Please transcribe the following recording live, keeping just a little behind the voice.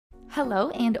Hello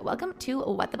and welcome to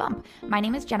What the Bump. My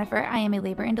name is Jennifer. I am a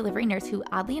labor and delivery nurse who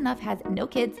oddly enough has no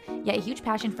kids, yet a huge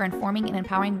passion for informing and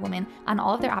empowering women on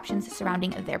all of their options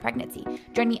surrounding their pregnancy.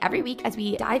 Join me every week as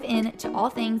we dive into all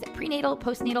things prenatal,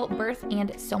 postnatal, birth,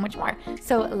 and so much more.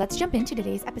 So let's jump into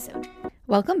today's episode.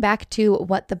 Welcome back to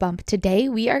What the Bump. Today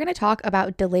we are going to talk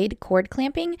about delayed cord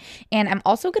clamping, and I'm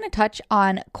also going to touch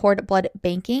on cord blood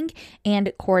banking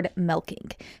and cord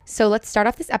milking. So let's start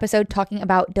off this episode talking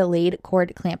about delayed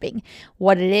cord clamping,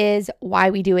 what it is, why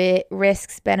we do it,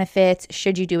 risks, benefits,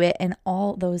 should you do it, and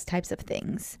all those types of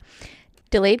things.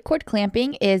 Delayed cord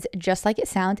clamping is just like it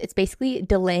sounds. It's basically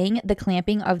delaying the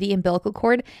clamping of the umbilical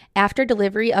cord after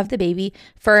delivery of the baby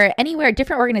for anywhere.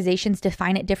 Different organizations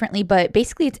define it differently, but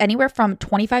basically it's anywhere from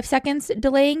 25 seconds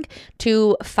delaying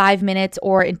to 5 minutes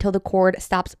or until the cord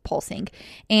stops pulsing.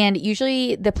 And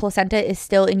usually the placenta is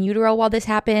still in utero while this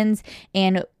happens,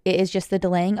 and it is just the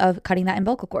delaying of cutting that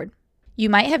umbilical cord. You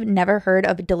might have never heard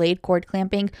of delayed cord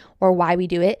clamping or why we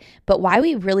do it, but why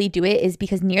we really do it is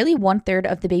because nearly 1/3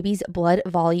 of the baby's blood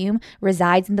volume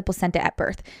resides in the placenta at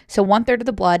birth. So 1/3 of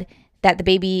the blood that the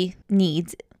baby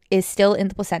needs is still in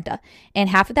the placenta, and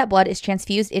half of that blood is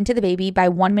transfused into the baby by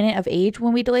 1 minute of age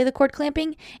when we delay the cord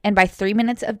clamping, and by 3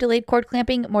 minutes of delayed cord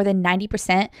clamping, more than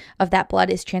 90% of that blood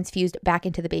is transfused back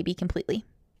into the baby completely.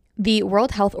 The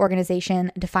World Health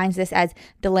Organization defines this as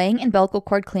delaying umbilical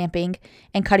cord clamping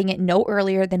and cutting it no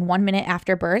earlier than 1 minute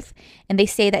after birth, and they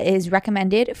say that it is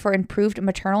recommended for improved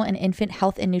maternal and infant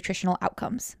health and nutritional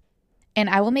outcomes. And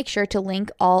I will make sure to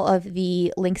link all of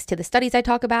the links to the studies I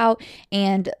talk about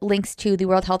and links to the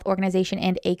World Health Organization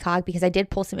and ACOG, because I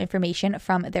did pull some information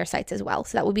from their sites as well.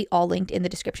 So that will be all linked in the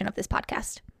description of this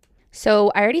podcast.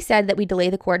 So I already said that we delay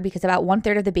the cord because about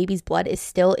 1/3 of the baby's blood is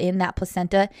still in that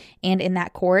placenta and in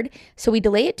that cord. So we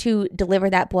delay it to deliver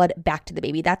that blood back to the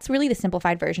baby. That's really the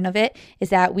simplified version of it, is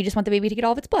that we just want the baby to get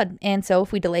all of its blood. And so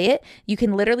if we delay it, you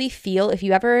can literally feel, if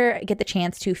you ever get the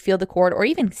chance to feel the cord or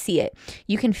even see it,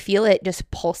 you can feel it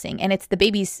just pulsing. And it's the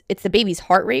baby's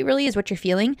heart rate really is what you're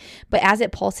feeling. But as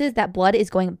it pulses, that blood is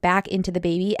going back into the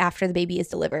baby after the baby is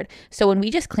delivered. So when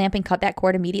we just clamp and cut that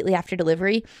cord immediately after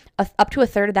delivery, up to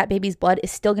 1/3 of that baby's blood is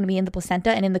still going to be in the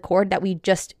placenta and in the cord that we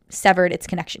just severed its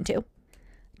connection to.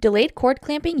 Delayed cord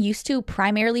clamping used to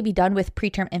primarily be done with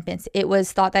preterm infants. It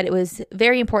was thought that it was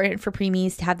very important for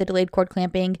preemies to have the delayed cord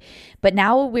clamping, but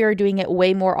now we're doing it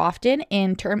way more often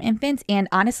in term infants, and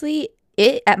honestly,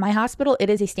 at my hospital,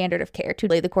 it is a standard of care to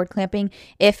delay the cord clamping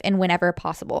if and whenever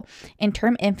possible. In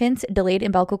term infants, delayed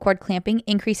umbilical cord clamping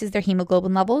increases their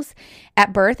hemoglobin levels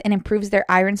at birth and improves their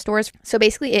iron stores. So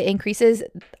basically, it increases,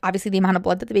 obviously, the amount of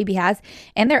blood that the baby has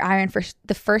and their iron for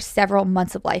the first several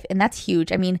months of life. And that's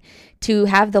huge. I mean, to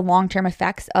have the long-term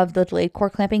effects of the delayed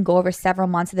cord clamping go over several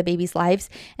months of the baby's lives.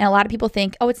 And a lot of people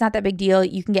think, oh, it's not that big deal.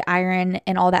 You can get iron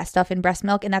and all that stuff in breast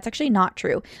milk. And that's actually not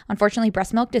true. Unfortunately,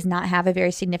 breast milk does not have a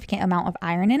very significant amount of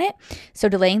iron in it. So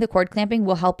delaying the cord clamping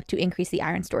will help to increase the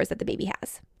iron stores that the baby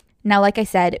has. Now, like I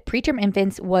said, preterm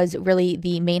infants was really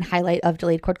the main highlight of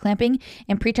delayed cord clamping.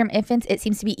 In preterm infants, it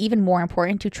seems to be even more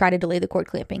important to try to delay the cord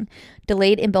clamping.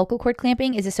 Delayed umbilical cord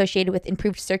clamping is associated with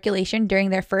improved circulation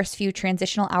during their first few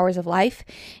transitional hours of life.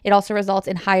 It also results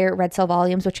in higher red cell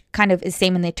volumes, which kind of is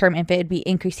same in the term infant. It'd be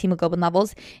increased hemoglobin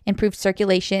levels, improved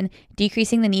circulation,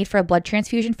 decreasing the need for a blood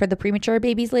transfusion for the premature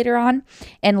babies later on,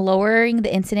 and lowering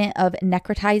the incidence of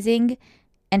necrotizing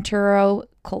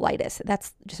enterocolitis.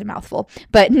 That's just a mouthful.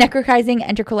 But necrotizing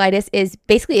enterocolitis is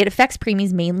basically, it affects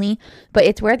preemies mainly, but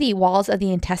it's where the walls of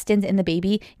the intestines in the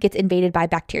baby gets invaded by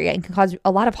bacteria and can cause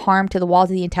a lot of harm to the walls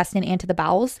of the intestine and to the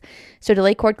bowels. So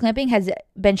delayed cord clamping has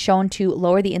been shown to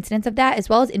lower the incidence of that, as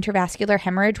well as intravascular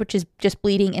hemorrhage, which is just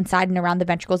bleeding inside and around the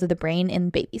ventricles of the brain in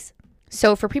babies.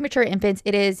 So for premature infants,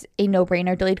 it is a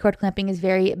no-brainer. Delayed cord clamping is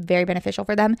very, very beneficial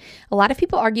for them. A lot of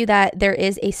people argue that there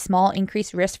is a small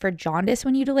increased risk for jaundice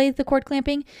when you delay the cord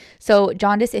clamping. So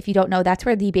jaundice, if you don't know, that's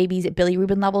where the baby's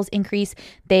bilirubin levels increase.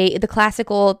 The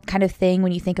classical kind of thing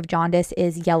when you think of jaundice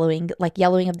is yellowing, like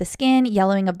yellowing of the skin,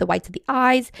 yellowing of the whites of the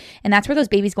eyes. And that's where those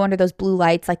babies go under those blue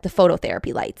lights, like the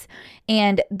phototherapy lights.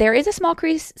 And there is a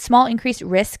small increased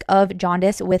risk of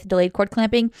jaundice with delayed cord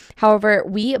clamping. However,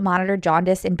 we monitor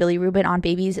jaundice and bilirubin on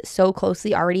babies so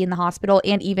closely already in the hospital,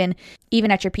 and even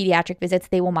at your pediatric visits,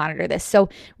 they will monitor this. So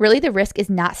really the risk is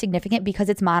not significant because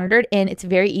it's monitored and it's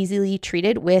very easily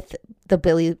treated with the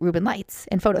bilirubin lights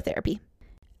and phototherapy.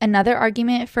 Another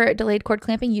argument for delayed cord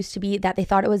clamping used to be that they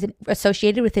thought it was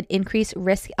associated with an increased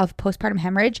risk of postpartum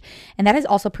hemorrhage, and that is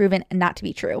also proven not to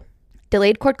be true.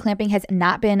 Delayed cord clamping has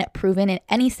not been proven in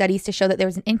any studies to show that there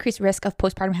was an increased risk of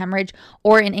postpartum hemorrhage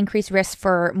or an increased risk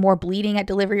for more bleeding at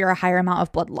delivery or a higher amount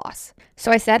of blood loss.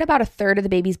 So I said about a third of the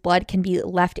baby's blood can be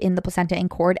left in the placenta and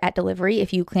cord at delivery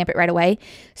if you clamp it right away.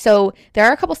 So there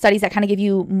are a couple studies that kind of give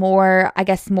you more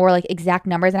like exact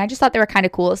numbers, and I just thought they were kind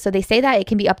of cool. So they say that it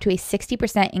can be up to a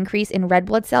 60% increase in red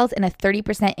blood cells and a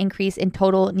 30% increase in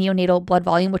total neonatal blood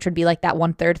volume, which would be like that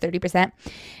 1/3, 30%.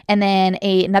 And then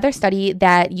another study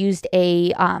that used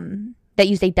a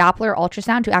Doppler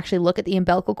ultrasound to actually look at the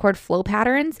umbilical cord flow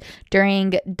patterns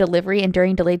during delivery and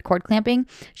during delayed cord clamping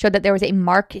showed that there was a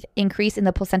marked increase in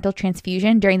the placental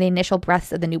transfusion during the initial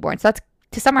breaths of the newborn. So that's,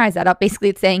 to summarize that up, basically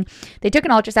it's saying they took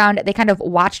an ultrasound, they kind of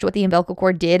watched what the umbilical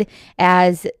cord did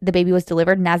as the baby was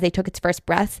delivered and as they took its first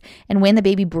breaths. And when the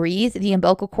baby breathed, the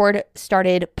umbilical cord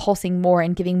started pulsing more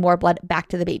and giving more blood back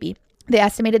to the baby. They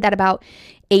estimated that about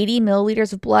 80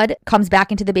 milliliters of blood comes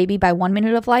back into the baby by 1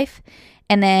 minute of life,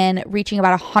 and then reaching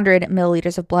about 100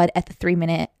 milliliters of blood at the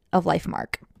 3-minute of life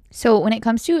mark. So when it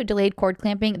comes to delayed cord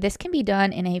clamping, this can be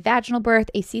done in a vaginal birth,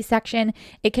 a C-section.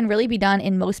 It can really be done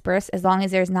in most births as long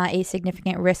as there's not a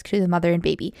significant risk to the mother and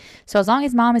baby. So as long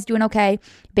as mom is doing okay,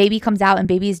 baby comes out and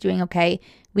baby is doing okay,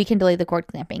 we can delay the cord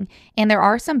clamping. And there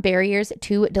are some barriers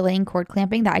to delaying cord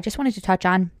clamping that I just wanted to touch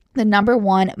on. The number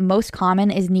one most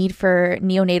common is need for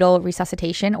neonatal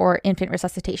resuscitation or infant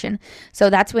resuscitation. So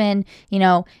that's when,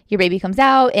 your baby comes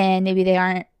out and maybe they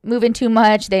aren't moving too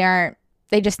much.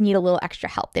 They just need a little extra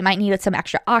help. They might need some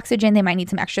extra oxygen. They might need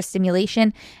some extra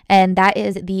stimulation. And that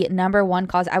is the number one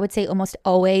cause. I would say almost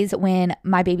always when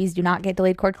my babies do not get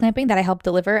delayed cord clamping that I help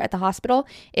deliver at the hospital,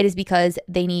 it is because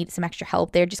they need some extra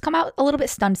help. They just come out a little bit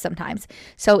stunned sometimes.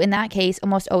 So in that case,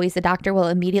 almost always the doctor will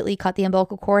immediately cut the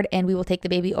umbilical cord and we will take the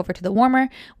baby over to the warmer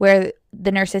where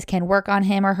the nurses can work on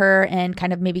him or her and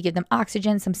kind of maybe give them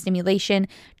oxygen, some stimulation,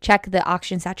 check the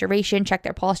oxygen saturation, check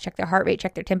their pulse, check their heart rate,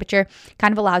 check their temperature.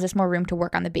 Kind of allows us more room to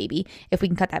work on the baby if we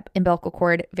can cut that umbilical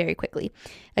cord very quickly.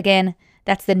 Again,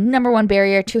 that's the number one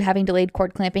barrier to having delayed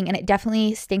cord clamping, and it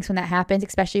definitely stinks when that happens,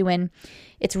 especially when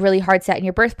it's really hard set in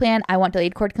your birth plan. I want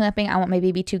delayed cord clamping. I want my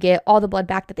baby to get all the blood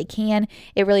back that they can.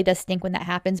 It really does stink when that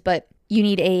happens, but you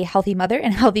need a healthy mother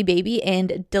and a healthy baby,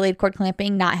 and delayed cord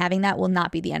clamping, not having that will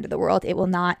not be the end of the world. It will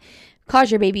not cause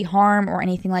your baby harm or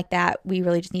anything like that. We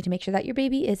really just need to make sure that your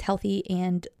baby is healthy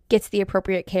and gets the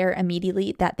appropriate care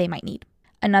immediately that they might need.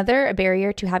 Another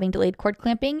barrier to having delayed cord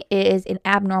clamping is an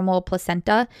abnormal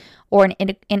placenta or an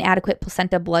inadequate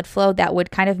placenta blood flow that would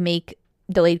kind of make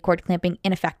delayed cord clamping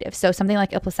ineffective. So something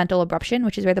like a placental abruption,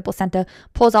 which is where the placenta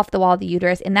pulls off the wall of the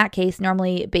uterus. In that case,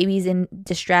 normally baby's in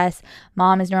distress,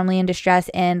 mom is normally in distress,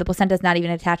 and the placenta is not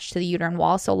even attached to the uterine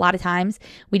wall. So a lot of times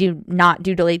we do not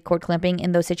do delayed cord clamping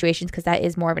in those situations because that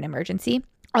is more of an emergency.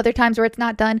 Other times where it's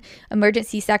not done, emergent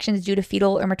C-sections due to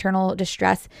fetal or maternal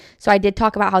distress. So I did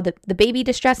talk about how the baby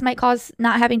distress might cause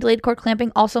not having delayed cord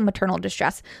clamping, also maternal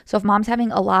distress. So if mom's having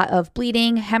a lot of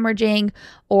bleeding, hemorrhaging,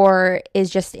 or is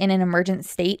just in an emergent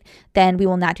state, then we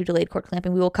will not do delayed cord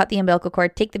clamping. We will cut the umbilical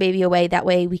cord, take the baby away. That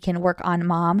way we can work on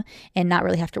mom and not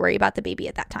really have to worry about the baby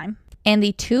at that time. And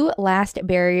the two last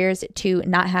barriers to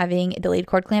not having delayed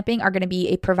cord clamping are going to be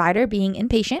a provider being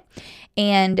inpatient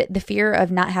and the fear of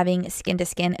not having skin to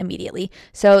skin immediately.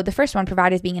 So the first one,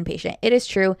 providers being inpatient. It is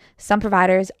true. Some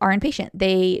providers are inpatient.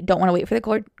 They don't want to wait for the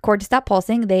cord to stop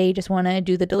pulsing. They just want to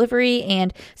do the delivery.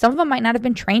 And some of them might not have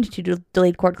been trained to do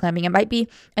delayed cord clamping. It might be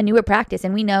a newer practice.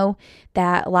 And we know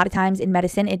that a lot of times in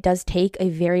medicine, it does take a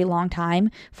very long time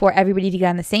for everybody to get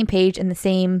on the same page and the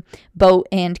same boat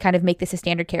and kind of make this a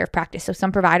standard care of practice. So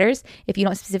some providers, if you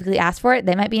don't specifically ask for it,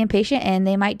 they might be impatient and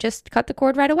they might just cut the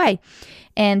cord right away.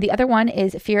 And the other one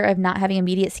is fear of not having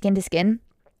immediate skin to skin.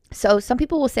 So some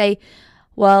people will say,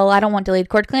 well, I don't want delayed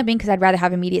cord clamping because I'd rather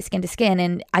have immediate skin to skin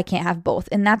and I can't have both.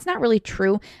 And that's not really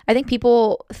true. I think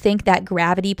people think that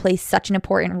gravity plays such an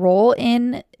important role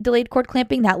in delayed cord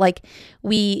clamping that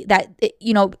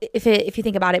if you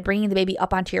think about it, bringing the baby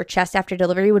up onto your chest after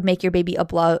delivery would make your baby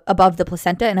above the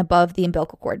placenta and above the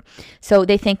umbilical cord. So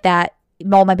they think that,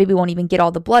 well, my baby won't even get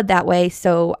all the blood that way,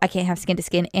 so I can't have skin to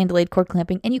skin and delayed cord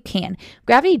clamping. And you can.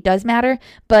 Gravity does matter,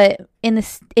 but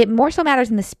it more so matters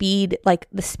in the speed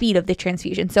of the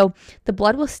transfusion. So the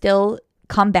blood will still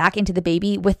come back into the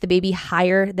baby with the baby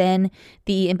higher than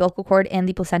the umbilical cord and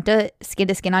the placenta, skin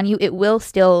to skin on you. It will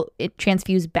still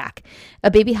transfuse back. A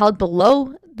baby held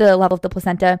below the level of the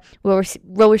placenta will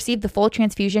receive the full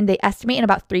transfusion, they estimate, in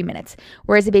about 3 minutes.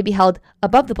 Whereas a baby held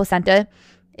above the placenta,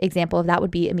 example of that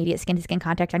would be immediate skin-to-skin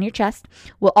contact on your chest,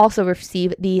 will also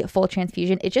receive the full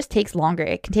transfusion. It just takes longer.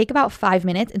 It can take about 5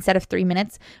 minutes instead of 3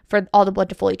 minutes for all the blood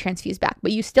to fully transfuse back.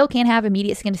 But you still can have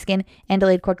immediate skin-to-skin and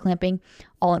delayed cord clamping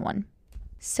all in one.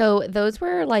 So those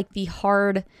were like the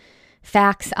hard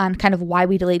facts on kind of why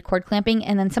we delayed cord clamping,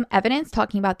 and then some evidence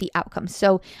talking about the outcomes.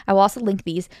 So I will also link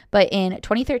these, but in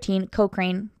 2013,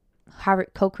 Cochrane, I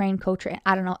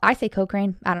don't know. I say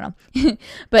Cochrane, I don't know.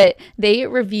 But they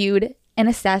reviewed and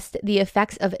assessed the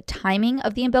effects of timing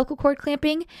of the umbilical cord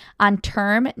clamping on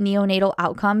term neonatal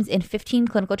outcomes in 15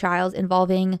 clinical trials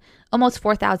involving almost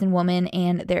 4,000 women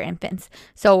and their infants.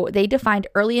 So they defined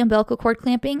early umbilical cord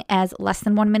clamping as less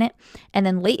than 1 minute, and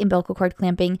then late umbilical cord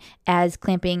clamping as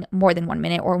clamping more than 1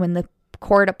 minute, or when the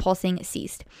cord pulsing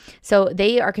ceased. So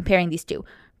they are comparing these two,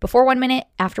 before 1 minute,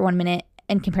 after 1 minute,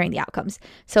 and comparing the outcomes.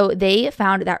 So they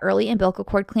found that early umbilical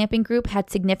cord clamping group had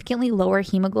significantly lower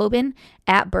hemoglobin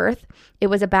at birth. It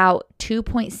was about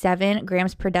 2.7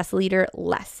 grams per deciliter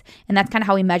less. And that's kind of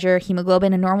how we measure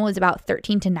hemoglobin. And normal is about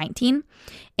 13 to 19.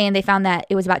 And they found that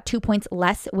it was about 2 points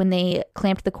less when they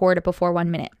clamped the cord before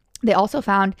 1 minute. They also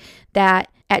found that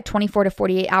at 24 to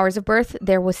 48 hours of birth,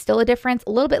 there was still a difference,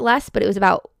 a little bit less, but it was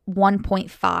about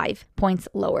 1.5 points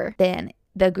lower than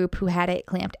the group who had it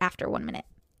clamped after 1 minute.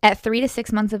 At 3 to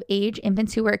 6 months of age,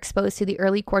 infants who were exposed to the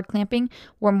early cord clamping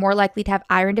were more likely to have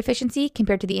iron deficiency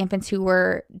compared to the infants who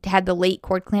had the late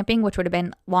cord clamping, which would have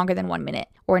been longer than 1 minute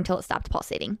or until it stopped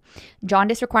pulsating.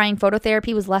 Jaundice requiring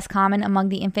phototherapy was less common among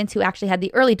the infants who actually had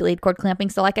the early delayed cord clamping.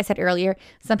 So like I said earlier,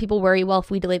 some people worry, well, if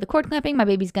we delay the cord clamping, my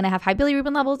baby's going to have high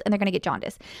bilirubin levels and they're going to get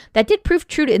jaundice. That did prove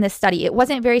true in this study. It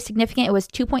wasn't very significant. It was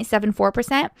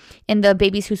 2.74% in the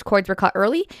babies whose cords were cut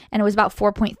early, and it was about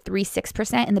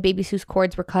 4.36% in the babies whose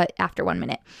cords were cut after 1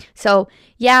 minute. So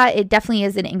yeah, it definitely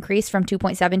is an increase from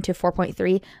 2.7 to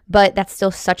 4.3, but that's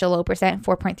still such a low percent.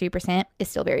 4.3% is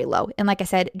still very low. And like I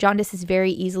said, jaundice is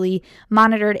very easily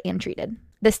monitored and treated.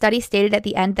 The study stated at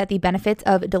the end that the benefits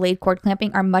of delayed cord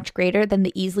clamping are much greater than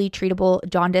the easily treatable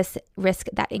jaundice risk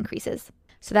that increases.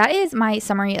 So that is my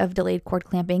summary of delayed cord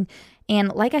clamping. And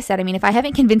like I said, I mean, if I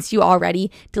haven't convinced you already,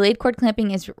 delayed cord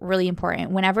clamping is really important.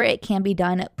 Whenever it can be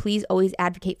done, please always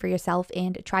advocate for yourself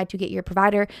and try to get your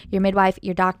provider, your midwife,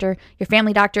 your doctor, your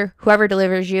family doctor, whoever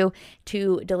delivers you,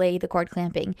 to delay the cord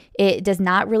clamping. It does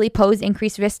not really pose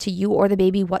increased risk to you or the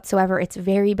baby whatsoever. It's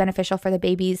very beneficial for the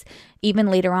babies,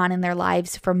 even later on in their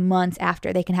lives, for months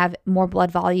after. They can have more blood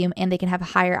volume and they can have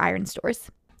higher iron stores.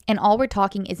 And all we're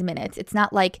talking is minutes. It's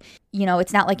not like,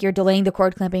 it's not like you're delaying the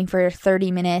cord clamping for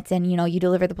 30 minutes and, you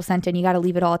deliver the placenta and you got to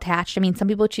leave it all attached. I mean, some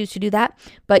people choose to do that,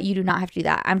 but you do not have to do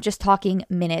that. I'm just talking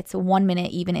minutes. 1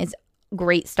 minute even is a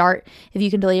great start. If you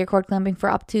can delay your cord clamping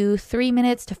for up to 3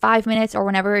 minutes to 5 minutes, or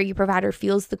whenever your provider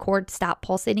feels the cord stop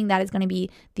pulsating, that is going to be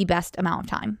the best amount of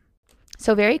time.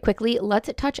 So very quickly,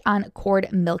 let's touch on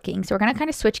cord milking. So we're going to kind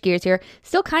of switch gears here.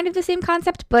 Still kind of the same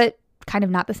concept, but kind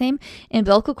of not the same.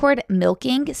 Umbilical cord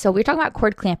milking. So we're talking about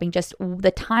cord clamping, just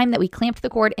the time that we clamped the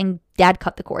cord and dad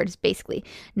cut the cords, basically.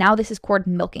 Now this is cord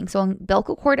milking. So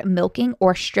umbilical cord milking,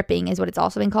 or stripping is what it's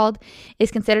also been called,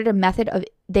 is considered a method of,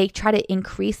 they try to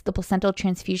increase the placental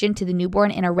transfusion to the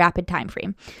newborn in a rapid time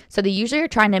frame. So they usually are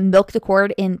trying to milk the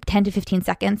cord in 10 to 15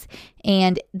 seconds.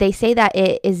 And they say that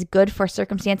it is good for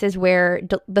circumstances where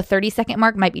the 30-second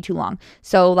mark might be too long.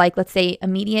 So like, let's say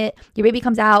immediate, your baby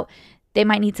comes out, they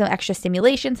might need some extra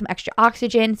stimulation, some extra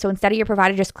oxygen. So instead of your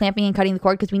provider just clamping and cutting the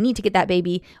cord, because we need to get that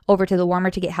baby over to the warmer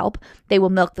to get help, they will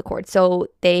milk the cord. So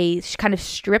they kind of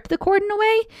strip the cord in a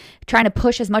way, trying to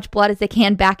push as much blood as they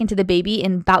can back into the baby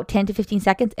in about 10 to 15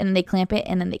 seconds, and then they clamp it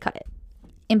and then they cut it.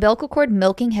 Umbilical cord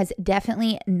milking has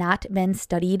definitely not been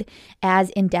studied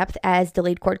as in depth as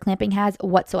delayed cord clamping has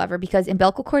whatsoever, because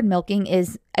umbilical cord milking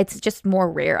it's just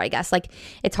more rare, I guess. Like,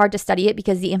 it's hard to study it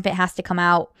because the infant has to come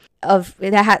out of the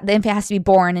infant has to be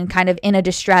born and kind of in a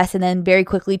distress, and then very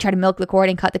quickly try to milk the cord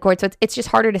and cut the cord. So it's just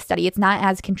harder to study. It's not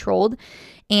as controlled,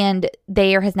 and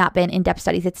there has not been in-depth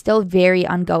studies. It's still very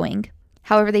ongoing.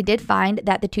 However, they did find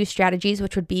that the two strategies,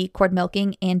 which would be cord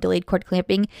milking and delayed cord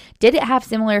clamping, did have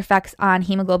similar effects on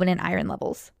hemoglobin and iron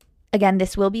levels. Again,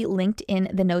 this will be linked in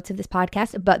the notes of this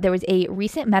podcast, but there was a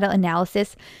recent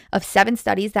meta-analysis of 7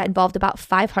 studies that involved about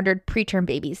 500 preterm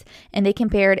babies, and they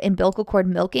compared umbilical cord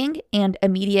milking and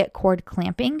immediate cord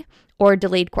clamping, or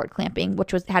delayed cord clamping,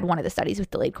 which had one of the studies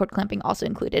with delayed cord clamping also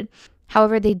included.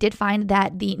 However, they did find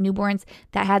that the newborns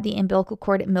that had the umbilical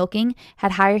cord milking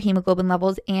had higher hemoglobin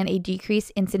levels and a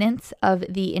decreased incidence of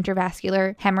the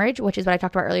intravascular hemorrhage, which is what I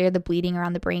talked about earlier, the bleeding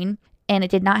around the brain. and it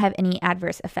did not have any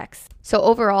adverse effects. So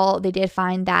overall, they did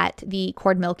find that the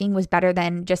cord milking was better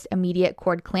than just immediate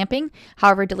cord clamping.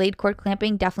 However, delayed cord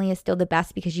clamping definitely is still the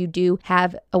best because you do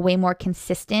have a way more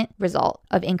consistent result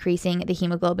of increasing the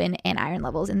hemoglobin and iron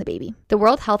levels in the baby. The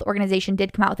World Health Organization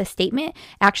did come out with a statement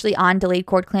actually on delayed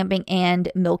cord clamping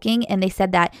and milking, and they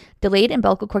said that delayed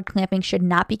umbilical cord clamping should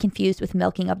not be confused with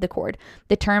milking of the cord.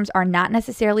 The terms are not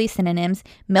necessarily synonyms.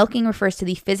 Milking refers to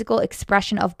the physical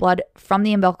expression of blood from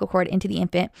the umbilical cord into the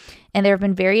infant, and there have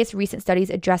been various recent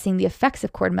studies addressing the effects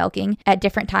of cord milking at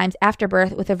different times after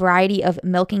birth with a variety of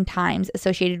milking times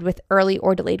associated with early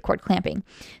or delayed cord clamping.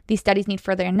 These studies need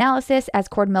further analysis as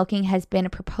cord milking has been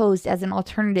proposed as an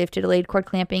alternative to delayed cord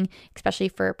clamping, especially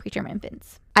for preterm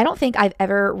infants. I don't think I've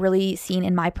ever really seen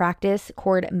in my practice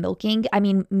cord milking. I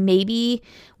mean, maybe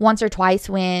once or twice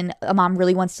when a mom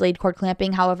really wants delayed cord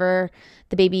clamping. However,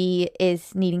 the baby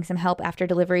is needing some help after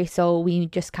delivery, so we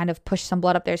just kind of push some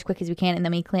blood up there as quick as we can, and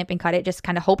then we clamp and cut it, just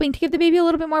kind of hoping to give the baby a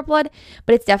little bit more blood.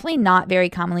 But it's definitely not very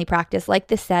commonly practiced. Like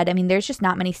this said, I mean, there's just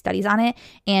not many studies on it,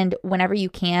 and whenever you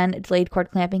can, delayed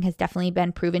cord clamping has definitely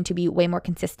been proven to be way more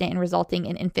consistent in resulting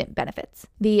in infant benefits.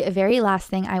 The very last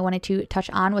thing I wanted to touch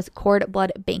on was cord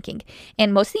blood banking.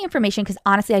 And most of the information, because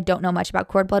honestly, I don't know much about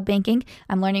cord blood banking.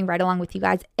 I'm learning right along with you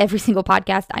guys every single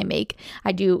podcast I make.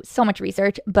 I do so much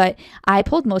research, but I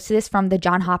pulled most of this from the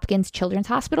Johns Hopkins Children's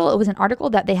Hospital. It was an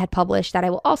article that they had published that I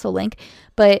will also link,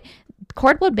 but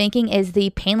cord blood banking is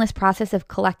the painless process of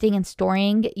collecting and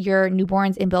storing your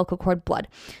newborn's umbilical cord blood.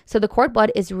 So the cord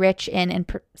blood is rich in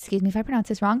excuse me if I pronounce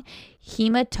this wrong,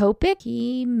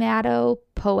 hematopoietic.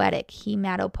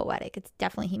 It's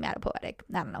definitely hematopoietic.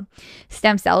 I don't know.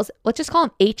 Stem cells. Let's just call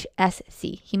them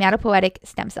HSC. Hematopoietic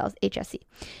stem cells, HSC.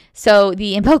 So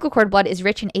the umbilical cord blood is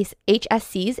rich in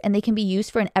HSCs, and they can be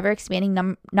used for an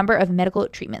ever-expanding number of medical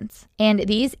treatments. And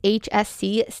these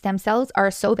HSC stem cells are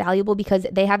so valuable because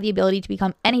they have the ability to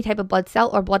become any type of blood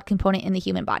cell or blood component in the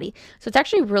human body. So it's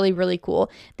actually really, really cool.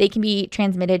 They can be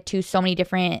transmitted to so many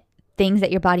different things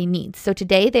that your body needs. So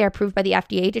today they are approved by the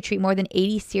FDA to treat more than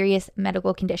 80 serious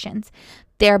medical conditions.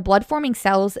 They are blood-forming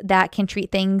cells that can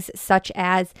treat things such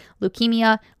as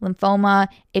leukemia, lymphoma,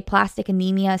 aplastic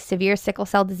anemia, severe sickle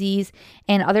cell disease,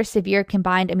 and other severe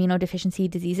combined immunodeficiency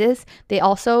diseases. They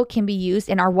also can be used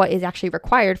and are what is actually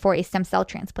required for a stem cell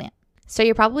transplant. So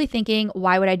you're probably thinking,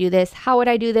 why would I do this? How would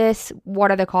I do this?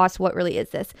 What are the costs? What really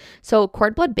is this? So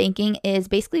cord blood banking is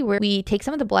basically where we take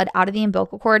some of the blood out of the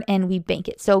umbilical cord and we bank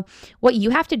it. So what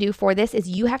you have to do for this is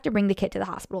you have to bring the kit to the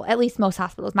hospital, at least most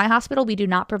hospitals. My hospital, we do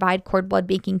not provide cord blood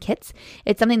banking kits.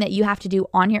 It's something that you have to do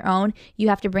on your own. You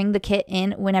have to bring the kit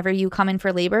in whenever you come in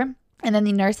for labor. And then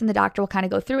the nurse and the doctor will kind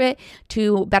of go through it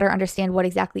to better understand what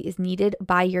exactly is needed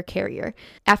by your carrier.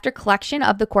 After collection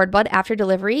of the cord blood after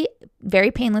delivery,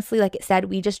 very painlessly, like it said,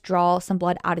 we just draw some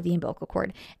blood out of the umbilical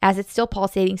cord as it's still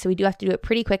pulsating. So we do have to do it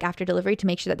pretty quick after delivery to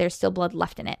make sure that there's still blood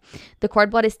left in it. The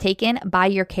cord blood is taken by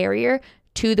your carrier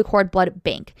to the cord blood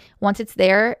bank. Once it's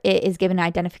there, it is given an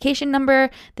identification number.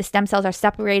 The stem cells are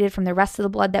separated from the rest of the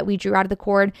blood that we drew out of the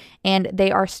cord, and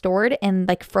they are stored and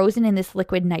frozen in this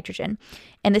liquid nitrogen.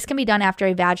 And this can be done after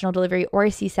a vaginal delivery or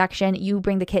a C-section. You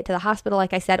bring the kit to the hospital,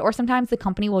 like I said, or sometimes the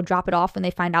company will drop it off when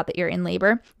they find out that you're in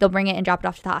labor. They'll bring it and drop it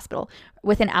off to the hospital.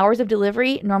 Within hours of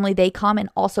delivery, normally they come and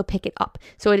also pick it up.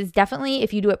 So it is definitely,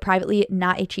 if you do it privately,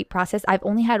 not a cheap process. I've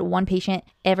only had one patient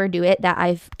ever do it that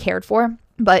I've cared for.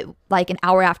 But an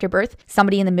hour after birth,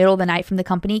 somebody in the middle of the night from the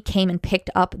company came and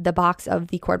picked up the box of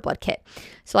the cord blood kit.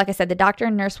 So like I said, the doctor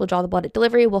and nurse will draw the blood at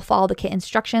delivery. We'll follow the kit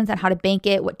instructions on how to bank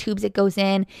it, what tubes it goes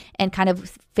in, and kind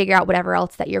of figure out whatever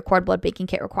else that your cord blood banking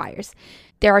kit requires.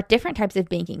 There are different types of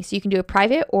banking. So you can do a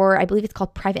private, or I believe it's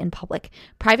called private and public.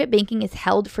 Private banking is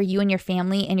held for you and your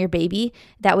family and your baby.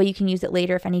 That way you can use it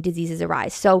later if any diseases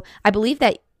arise. So I believe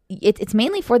that it's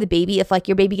mainly for the baby. If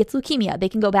your baby gets leukemia, they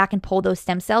can go back and pull those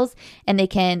stem cells and they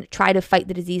can try to fight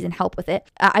the disease and help with it.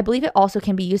 I believe it also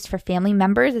can be used for family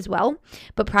members as well.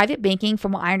 But private banking,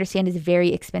 from what I understand, is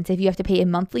very expensive. You have to pay a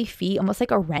monthly fee, almost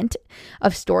like a rent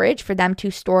of storage for them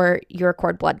to store your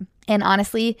cord blood. And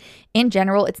honestly, in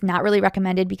general, it's not really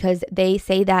recommended because they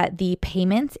say that the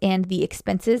payments and the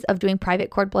expenses of doing private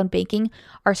cord blood banking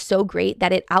are so great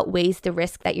that it outweighs the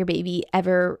risk that your baby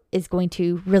ever is going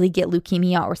to really get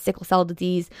leukemia or sickle cell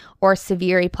disease or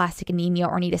severe aplastic anemia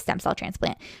or need a stem cell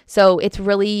transplant. So it's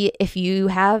really, if you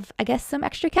have, I guess, some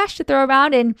extra cash to throw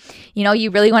around and,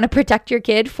 you really want to protect your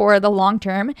kid for the long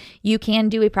term, you can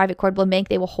do a private cord blood bank.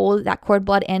 They will hold that cord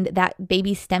blood and that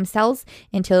baby's stem cells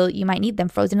until you might need them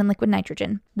frozen in liquid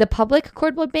nitrogen. The public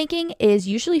cord blood banking is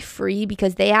usually free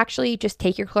because they actually just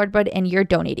take your cord blood and you're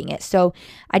donating it. So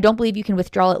I don't believe you can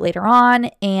withdraw it later on.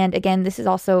 And again, this is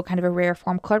also kind of a rare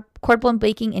form. Cord cord blood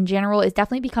banking in general is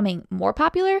definitely becoming more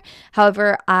popular.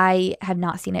 However, I have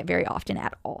not seen it very often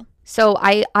at all. So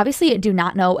I obviously do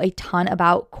not know a ton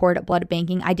about cord blood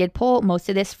banking. I did pull most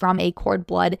of this from a cord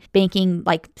blood banking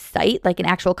site, like an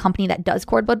actual company that does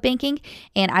cord blood banking.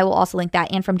 And I will also link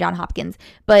that, and from Johns Hopkins.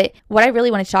 But what I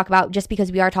really wanted to talk about, just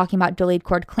because we are talking about delayed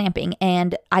cord clamping,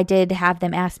 and I did have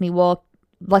them ask me, well,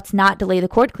 let's not delay the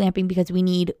cord clamping because we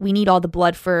need all the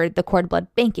blood for the cord blood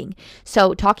banking.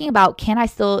 So talking about, can I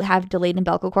still have delayed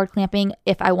umbilical cord clamping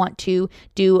if I want to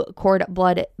do cord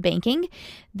blood banking?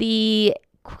 The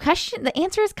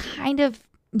answer is kind of,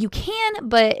 you can,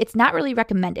 but it's not really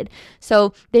recommended.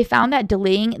 So they found that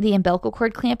delaying the umbilical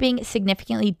cord clamping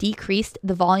significantly decreased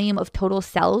the volume of total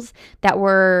cells that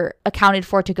were accounted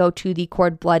for to go to the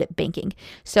cord blood banking.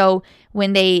 So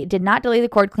when they did not delay the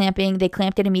cord clamping, they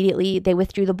clamped it immediately, they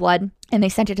withdrew the blood, and they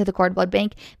sent it to the cord blood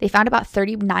bank. They found about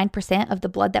 39% of the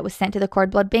blood that was sent to the cord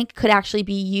blood bank could actually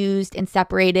be used and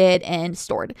separated and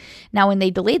stored. Now, when they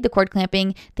delayed the cord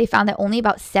clamping, they found that only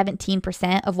about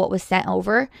 17% of what was sent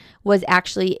over was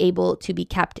actually able to be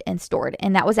kept and stored.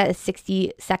 And that was at a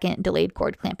 60-second delayed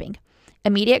cord clamping.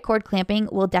 Immediate cord clamping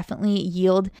will definitely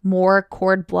yield more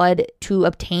cord blood to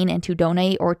obtain and to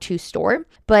donate or to store.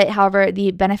 But however,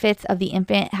 the benefits of the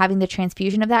infant having the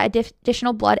transfusion of that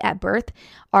additional blood at birth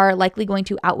are likely going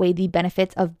to outweigh the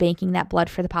benefits of banking that blood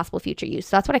for the possible future use.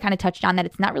 So that's what I kind of touched on, that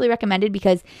it's not really recommended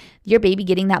because your baby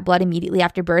getting that blood immediately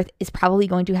after birth is probably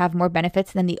going to have more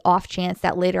benefits than the off chance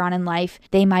that later on in life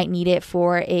they might need it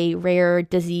for a rare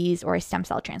disease or a stem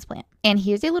cell transplant. And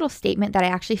here's a little statement that I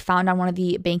actually found on one of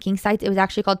the banking sites. It was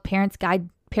actually called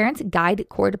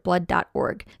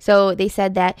parentsguidecordblood.org. So they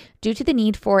said that due to the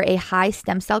need for a high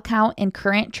stem cell count in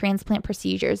current transplant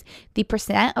procedures, the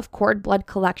percent of cord blood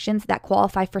collections that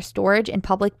qualify for storage in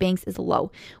public banks is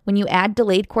low. When you add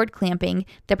delayed cord clamping,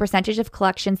 the percentage of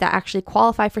collections that actually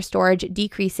qualify for storage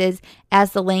decreases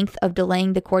as the length of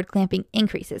delaying the cord clamping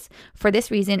increases. For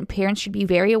this reason, parents should be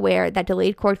very aware that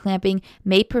delayed cord clamping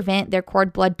may prevent their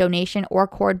cord blood donation or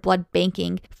cord blood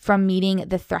banking from meeting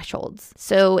the thresholds.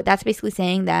 So that's basically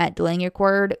saying that delaying your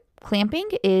cord clamping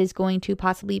is going to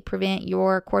possibly prevent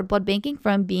your cord blood banking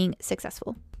from being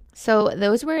successful. So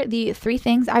those were the 3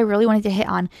 things I really wanted to hit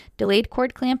on: delayed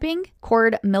cord clamping,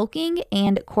 cord milking,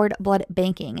 and cord blood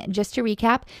banking. Just to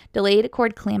recap, delayed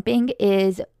cord clamping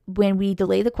is when we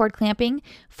delay the cord clamping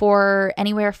for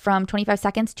anywhere from 25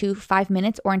 seconds to 5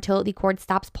 minutes or until the cord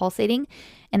stops pulsating.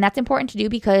 And that's important to do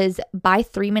because by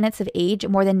 3 minutes of age,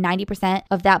 more than 90%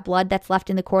 of that blood that's left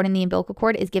in the cord and the umbilical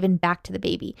cord is given back to the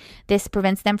baby. This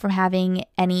prevents them from having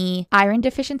any iron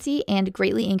deficiency and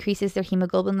greatly increases their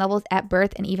hemoglobin levels at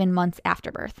birth and even months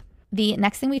after birth. The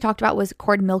next thing we talked about was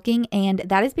cord milking, and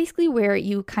that is basically where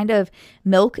you kind of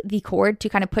milk the cord to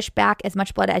kind of push back as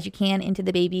much blood as you can into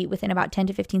the baby within about 10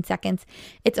 to 15 seconds.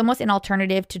 It's almost an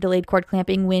alternative to delayed cord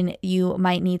clamping when you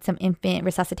might need some infant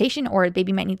resuscitation or a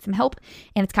baby might need some help,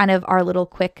 and it's kind of our little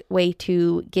quick way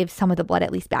to give some of the blood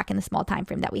at least back in the small time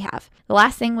frame that we have. The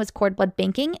last thing was cord blood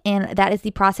banking, and that is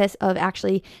the process of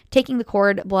actually taking the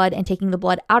cord blood and taking the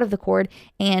blood out of the cord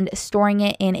and storing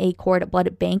it in a cord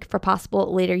blood bank for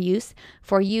possible later use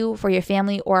for you, for your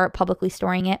family, or publicly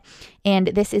storing it. And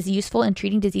this is useful in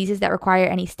treating diseases that require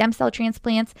any stem cell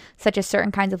transplants, such as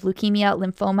certain kinds of leukemia,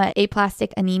 lymphoma,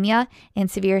 aplastic anemia, and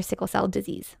severe sickle cell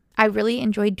disease. I really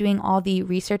enjoyed doing all the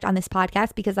research on this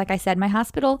podcast because, like I said, my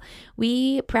hospital,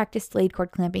 we practice delayed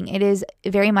cord clamping. It is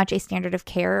very much a standard of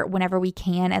care whenever we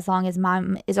can, as long as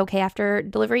mom is okay after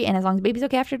delivery and as long as baby's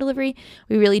okay after delivery.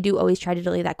 We really do always try to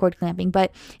delay that cord clamping,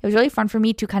 but it was really fun for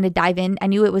me to kind of dive in. I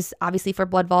knew it was obviously for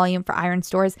blood volume, for iron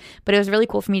stores, but it was really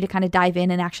cool for me to kind of dive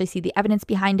in and actually see the evidence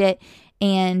behind it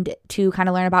and to kind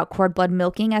of learn about cord blood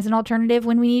milking as an alternative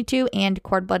when we need to, and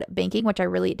cord blood banking, which I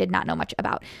really did not know much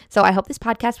about. So I hope this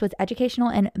podcast was educational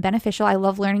and beneficial. I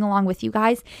love learning along with you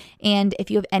guys. And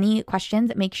if you have any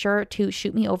questions, make sure to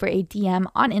shoot me over a DM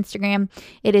on Instagram.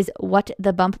 It is What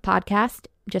the Bump Podcast,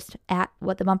 just at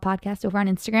What the Bump Podcast over on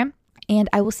Instagram. And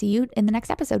I will see you in the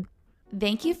next episode.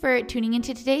 Thank you for tuning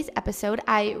into today's episode.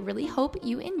 I really hope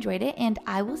you enjoyed it, and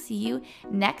I will see you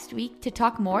next week to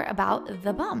talk more about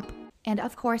the bump. And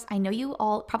of course, I know you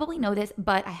all probably know this,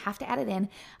 but I have to add it in.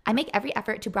 I make every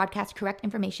effort to broadcast correct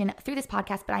information through this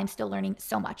podcast, but I am still learning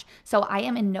so much. So I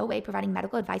am in no way providing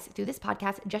medical advice through this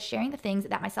podcast, just sharing the things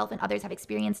that myself and others have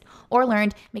experienced or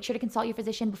learned. Make sure to consult your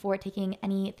physician before taking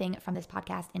anything from this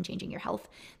podcast and changing your health.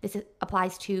 This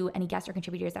applies to any guests or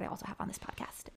contributors that I also have on this podcast.